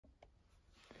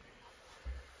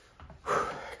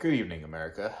Good evening,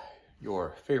 America.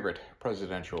 Your favorite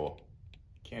presidential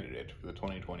candidate for the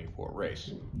 2024 race.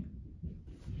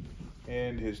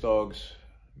 And his dog's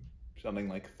sounding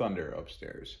like thunder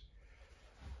upstairs.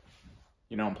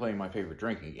 You know, I'm playing my favorite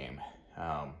drinking game.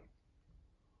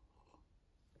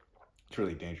 It's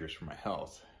really dangerous for my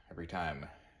health. Every time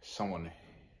someone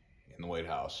in the White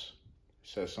House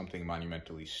says something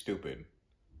monumentally stupid,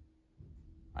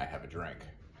 I have a drink.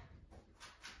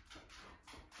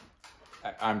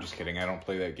 I'm just kidding. I don't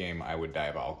play that game. I would die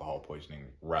of alcohol poisoning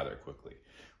rather quickly.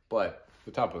 But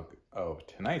the topic of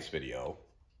tonight's video,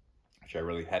 which I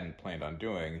really hadn't planned on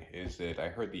doing, is that I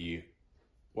heard the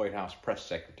White House press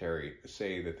secretary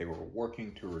say that they were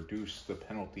working to reduce the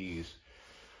penalties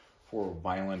for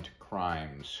violent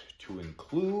crimes to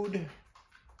include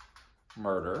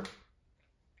murder,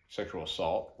 sexual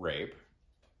assault, rape,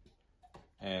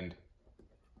 and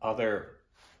other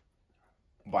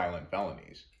violent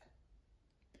felonies.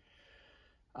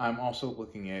 I'm also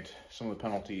looking at some of the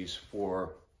penalties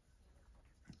for,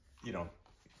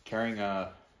 carrying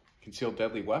a concealed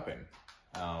deadly weapon.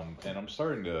 And I'm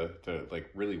starting to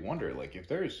really wonder, if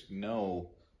there's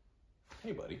no,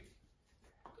 hey buddy,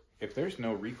 if there's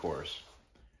no recourse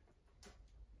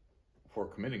for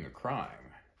committing a crime,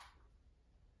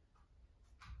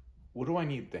 what do I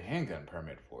need the handgun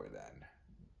permit for then?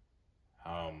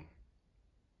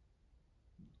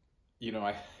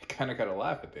 I kind of got to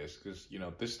laugh at this because,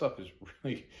 this stuff is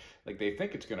really, they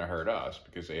think it's going to hurt us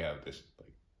because they have this,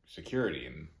 security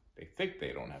and they think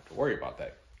they don't have to worry about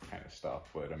that kind of stuff.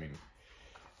 But,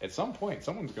 at some point,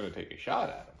 someone's going to take a shot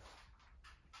at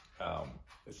them.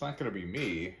 It's not going to be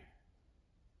me.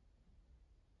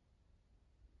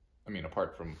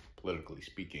 Apart from politically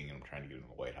speaking, and I'm trying to get in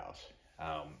the White House.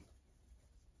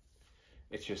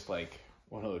 It's just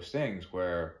one of those things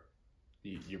where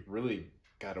you really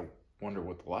got to wonder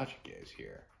what the logic is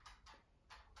here.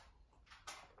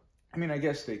 I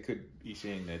guess they could be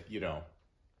saying that, the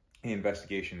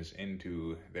investigations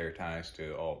into their ties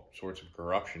to all sorts of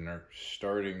corruption are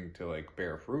starting to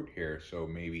bear fruit here. So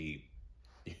maybe,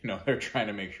 they're trying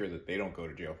to make sure that they don't go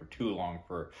to jail for too long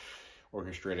for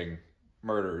orchestrating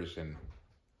murders. And,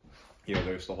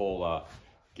 there's the whole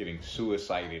getting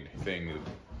suicided thing that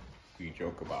we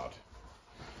joke about.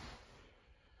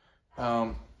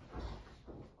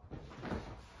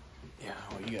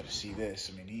 You got to see this.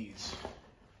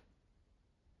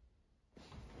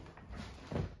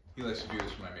 He likes to do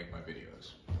this when I make my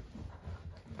videos.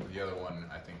 The other one,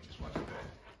 I think, just wasn't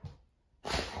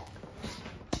good.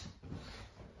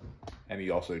 And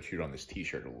he also chewed on this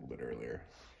t-shirt a little bit earlier.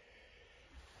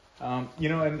 And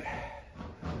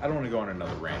I don't want to go on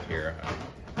another rant here.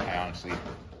 I honestly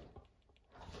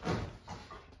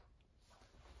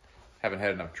haven't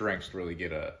had enough drinks to really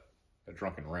get a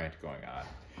drunken rant going on.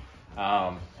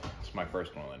 It's my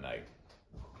first one of the night.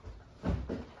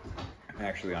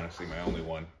 Actually, honestly, my only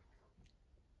one.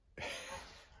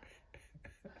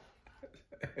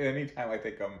 Anytime I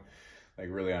think I'm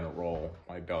really on a roll,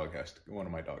 one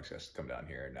of my dogs has to come down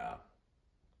here and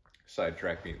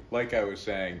sidetrack me. Like I was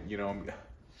saying,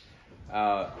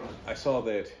 I saw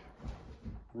that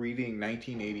reading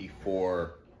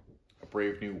 1984, A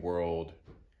Brave New World,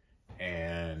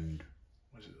 and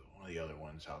what was it, one of the other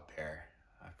ones out there?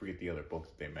 I forget the other book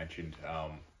that they mentioned.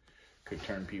 Could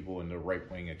turn people into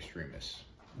right-wing extremists.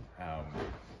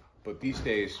 But these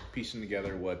days, piecing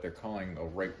together what they're calling a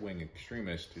right-wing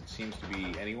extremist, it seems to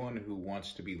be anyone who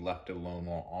wants to be left alone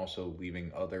while also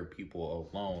leaving other people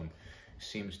alone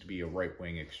seems to be a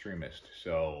right-wing extremist.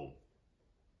 So,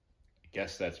 I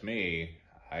guess that's me.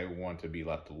 I want to be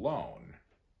left alone.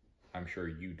 I'm sure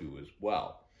you do as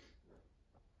well.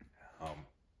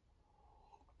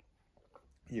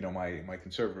 My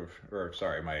conservative,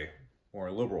 my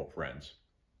more liberal friends,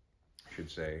 I should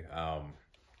say,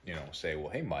 say, well,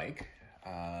 hey, Mike,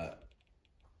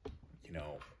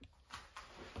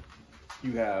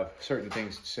 you have certain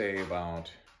things to say about,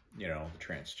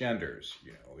 transgenders.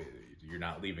 You're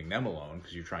not leaving them alone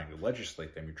because you're trying to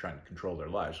legislate them. You're trying to control their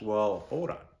lives. Well, hold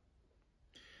on.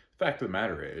 The fact of the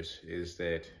matter is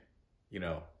that,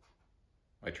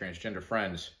 my transgender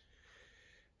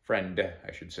friend,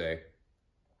 I should say,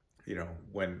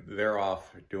 when they're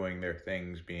off doing their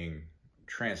things being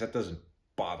trans, that doesn't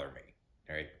bother me,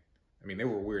 right? They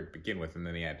were weird to begin with, and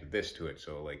then they added this to it,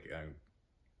 so, I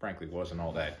frankly wasn't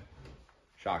all that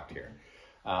shocked here.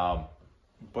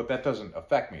 But that doesn't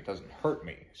affect me. It doesn't hurt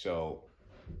me. So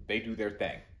they do their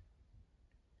thing.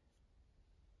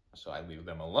 So I leave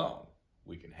them alone.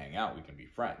 We can hang out. We can be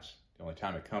friends. The only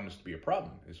time it comes to be a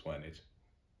problem is when it's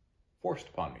forced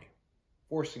upon me,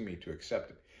 forcing me to accept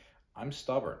it. I'm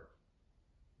stubborn.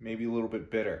 maybe a little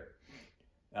bit bitter.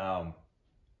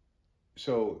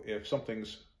 So if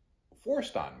something's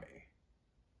forced on me,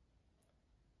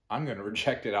 I'm going to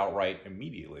reject it outright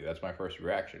immediately. That's my first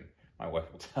reaction. My wife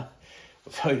will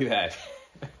tell you that.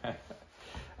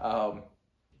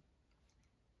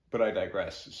 But I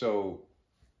digress. So,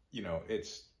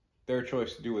 it's their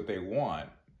choice to do what they want.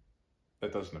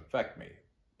 That doesn't affect me.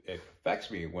 It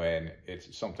affects me when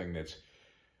it's something that's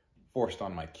forced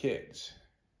on my kids.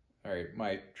 All right,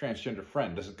 my transgender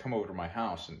friend doesn't come over to my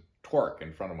house and twerk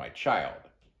in front of my child.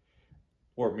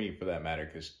 Or me, for that matter,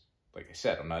 because, like I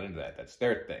said, I'm not into that. That's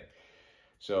their thing.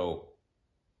 So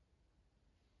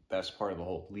that's part of the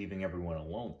whole leaving everyone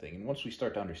alone thing. And once we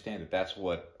start to understand that that's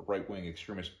what a right-wing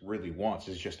extremist really wants,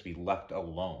 is just to be left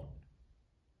alone,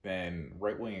 then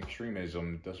right-wing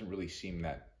extremism doesn't really seem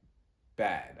that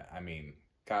bad. I mean,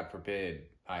 God forbid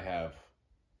I have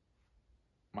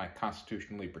my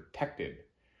constitutionally protected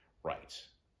rights.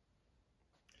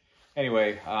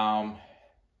 Anyway, God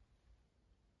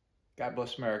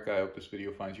bless America. I hope this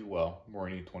video finds you well.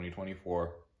 Morning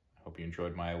 2024. I hope you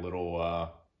enjoyed my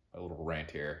little rant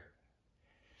here.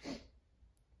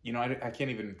 I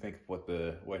can't even think of what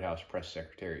the White House press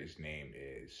secretary's name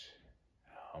is.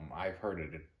 I've heard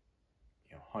it,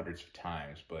 hundreds of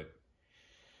times, but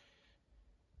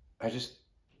I just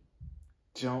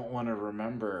don't want to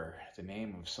remember the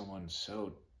name of someone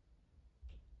so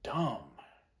dumb.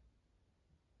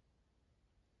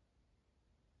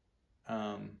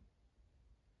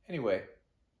 Anyway,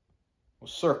 we'll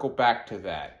circle back to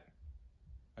that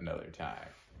another time.